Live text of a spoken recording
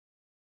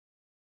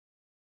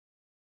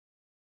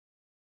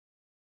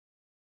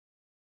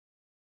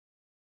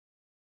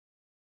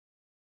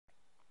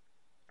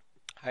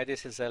Hi,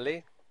 this is Eli.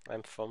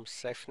 I'm from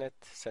SafeNet,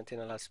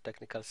 Sentinel HASP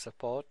Technical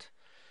Support.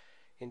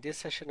 In this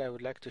session, I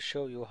would like to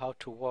show you how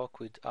to work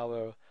with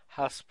our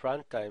HASP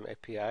Runtime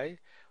API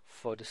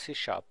for the C#.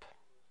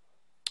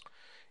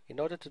 In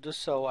order to do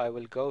so, I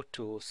will go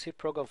to C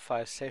program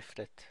file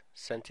SafeNet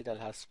Sentinel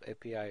HASP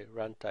API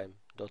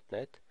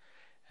runtime.net,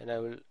 and I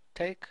will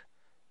take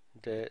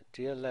the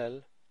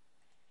DLL,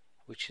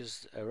 which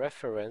is a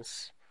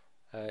reference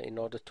in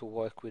order to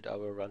work with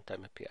our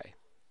Runtime API.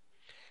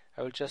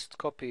 I will just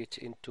copy it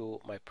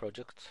into my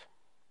project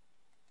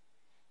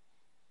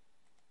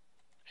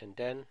and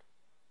then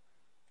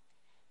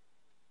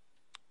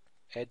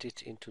add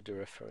it into the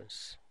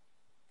reference.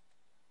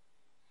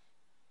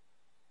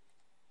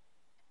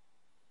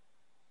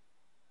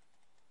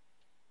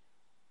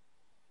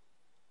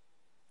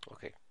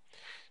 Okay,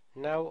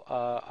 now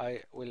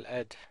I will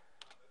add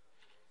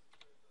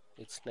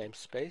its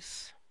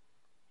namespace,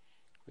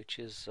 which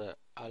is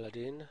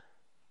Aladdin.asp.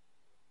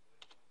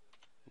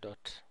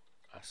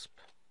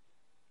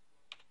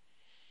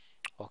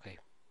 Okay.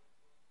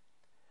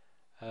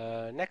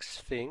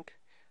 Next thing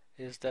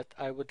is that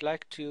I would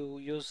like to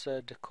use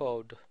the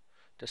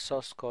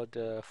source code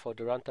for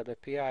the Runtime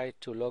API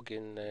to log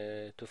in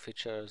to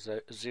feature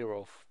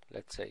 0,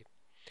 let's say.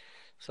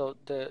 So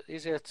the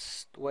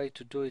easiest way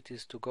to do it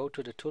is to go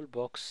to the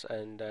toolbox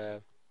and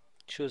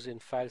choose in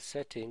File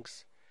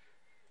Settings,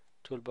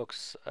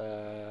 Toolbox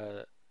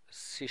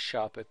C#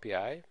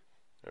 API,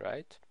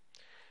 right?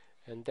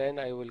 And then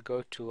I will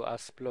go to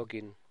ASP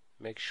Login.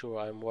 Make sure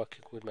I'm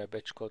working with my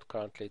batch code.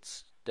 Currently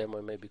it's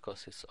demo may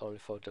because it's only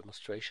for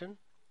demonstration.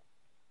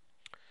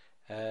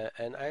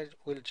 And I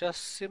will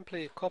just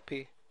simply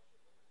copy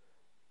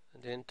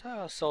the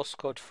entire source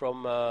code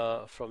from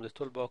the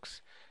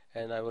toolbox,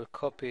 and I will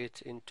copy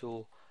it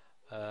into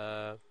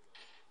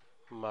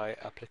my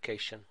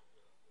application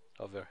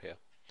over here.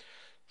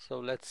 So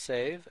let's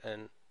save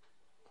and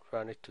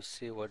run it to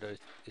see whether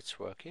it's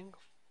working.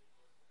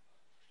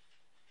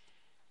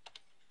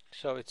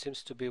 So it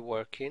seems to be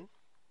working.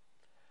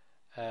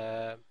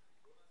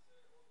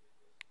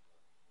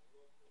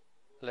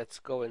 Let's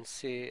go and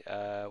see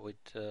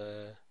with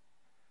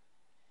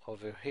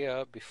over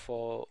here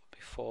before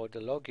the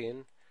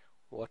login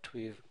what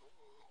we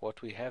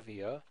have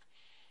here.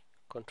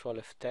 Control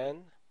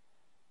F10,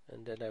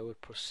 and then I will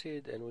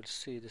proceed and we'll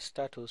see the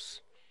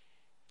status.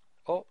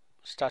 Oh,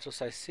 status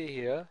I see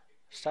here.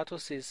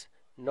 Status is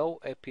no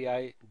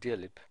API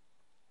DLib,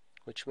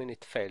 which means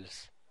it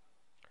fails.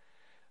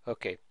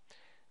 Okay,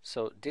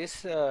 so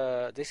this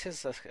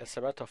is as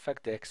a matter of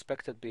fact the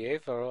expected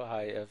behavior.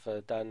 I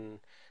have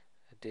done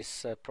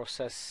this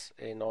process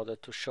in order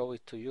to show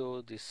it to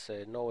you, this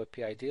no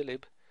API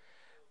DLib.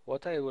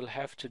 What I will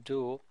have to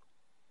do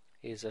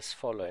is as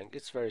following.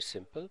 It's very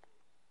simple.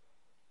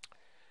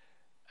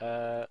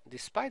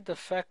 Despite the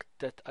fact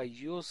that I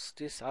use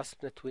this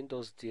ASP.NET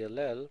Windows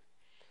DLL,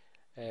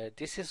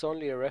 this is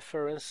only a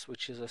reference,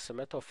 which is as a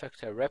matter of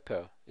fact a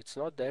wrapper. It's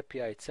not the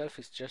API itself,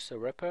 it's just a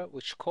wrapper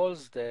which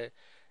calls the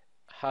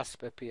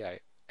HASP API,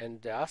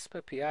 and the HASP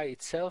API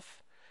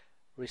itself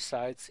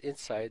resides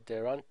inside the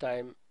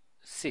runtime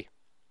C.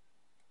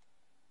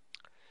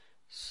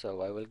 So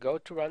I will go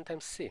to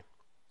runtime C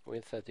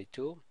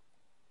Win32,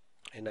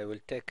 and I will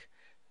take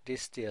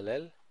this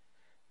DLL.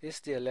 This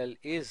DLL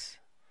is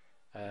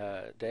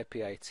the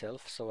API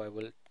itself, so I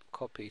will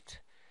copy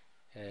it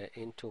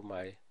into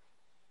my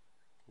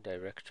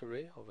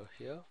directory over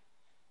here.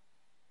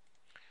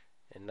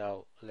 And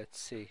now let's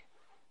see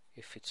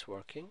if it's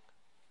working.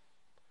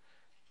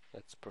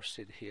 Let's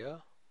proceed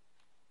here,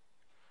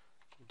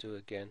 do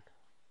again,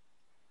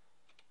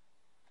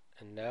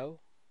 and now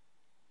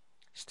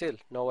still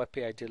no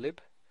API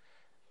DLib.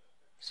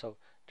 So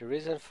the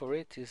reason for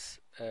it is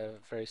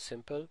very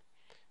simple.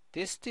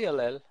 This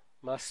DLL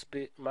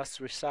must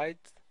reside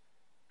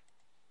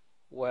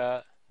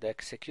where the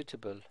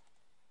executable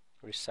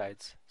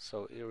resides.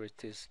 So here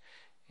it is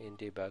in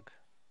debug.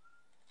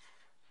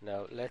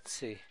 Now let's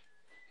see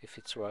if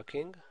it's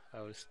working.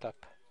 I will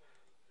stop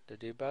the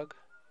debug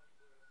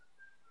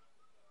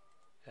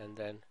and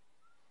then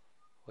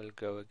we'll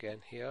go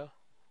again here,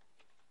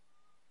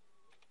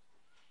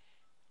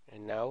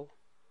 and now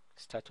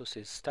status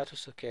is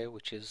status OK,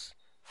 which is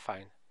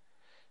fine.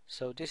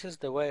 So this is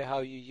the way how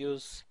you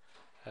use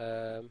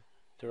the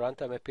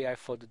Runtime API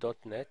for the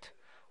 .NET.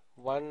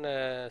 One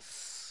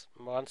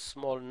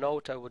small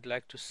note I would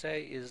like to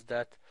say is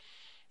that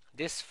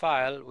this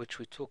file, which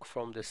we took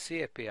from the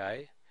C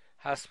API,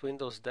 has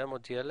Windows demo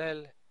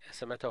DLL.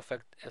 As a matter of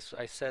fact, as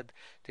I said,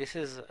 this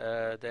is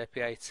the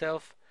API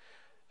itself.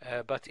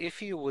 But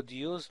if you would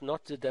use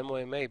not the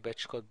demo MA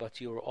batch code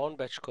but your own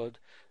batch code,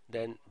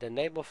 then the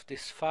name of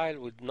this file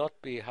would not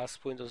be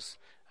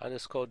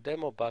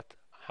haspwindows_demo but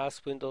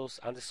haspwindows_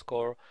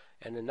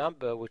 and a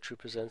number which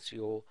represents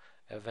your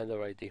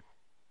vendor ID.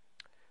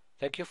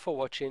 Thank you for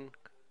watching.